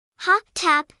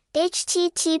HawkTap,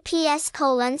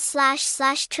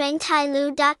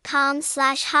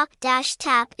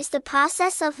 https://traintailu.com/hawk-tap is the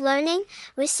process of learning,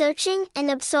 researching,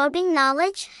 and absorbing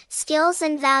knowledge, skills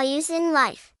and values in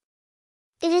life.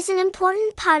 It is an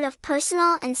important part of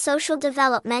personal and social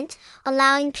development,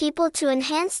 allowing people to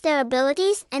enhance their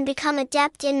abilities and become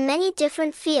adept in many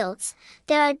different fields.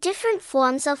 There are different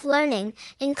forms of learning,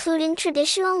 including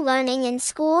traditional learning in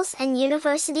schools and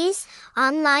universities,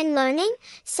 online learning,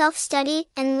 self-study,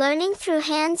 and learning through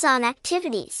hands-on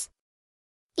activities.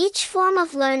 Each form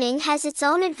of learning has its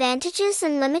own advantages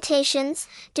and limitations,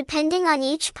 depending on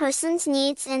each person's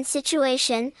needs and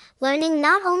situation. Learning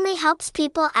not only helps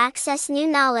people access new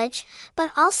knowledge,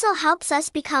 but also helps us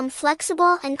become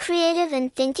flexible and creative in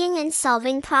thinking and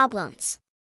solving problems.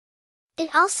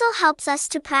 It also helps us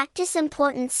to practice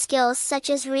important skills such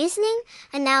as reasoning,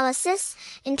 analysis,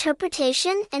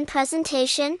 interpretation, and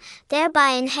presentation,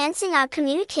 thereby enhancing our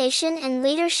communication and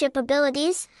leadership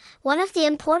abilities. One of the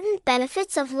important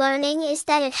benefits of learning is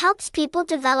that it helps people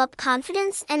develop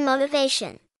confidence and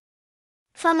motivation.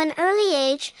 From an early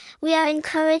age, we are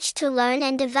encouraged to learn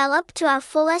and develop to our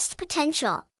fullest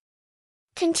potential.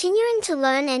 Continuing to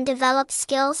learn and develop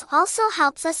skills also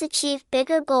helps us achieve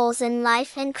bigger goals in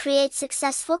life and create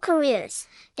successful careers.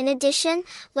 In addition,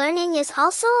 learning is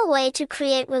also a way to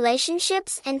create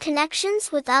relationships and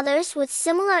connections with others with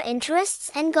similar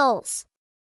interests and goals.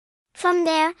 From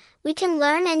there, we can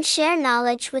learn and share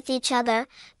knowledge with each other,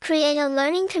 create a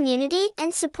learning community,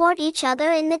 and support each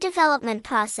other in the development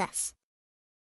process.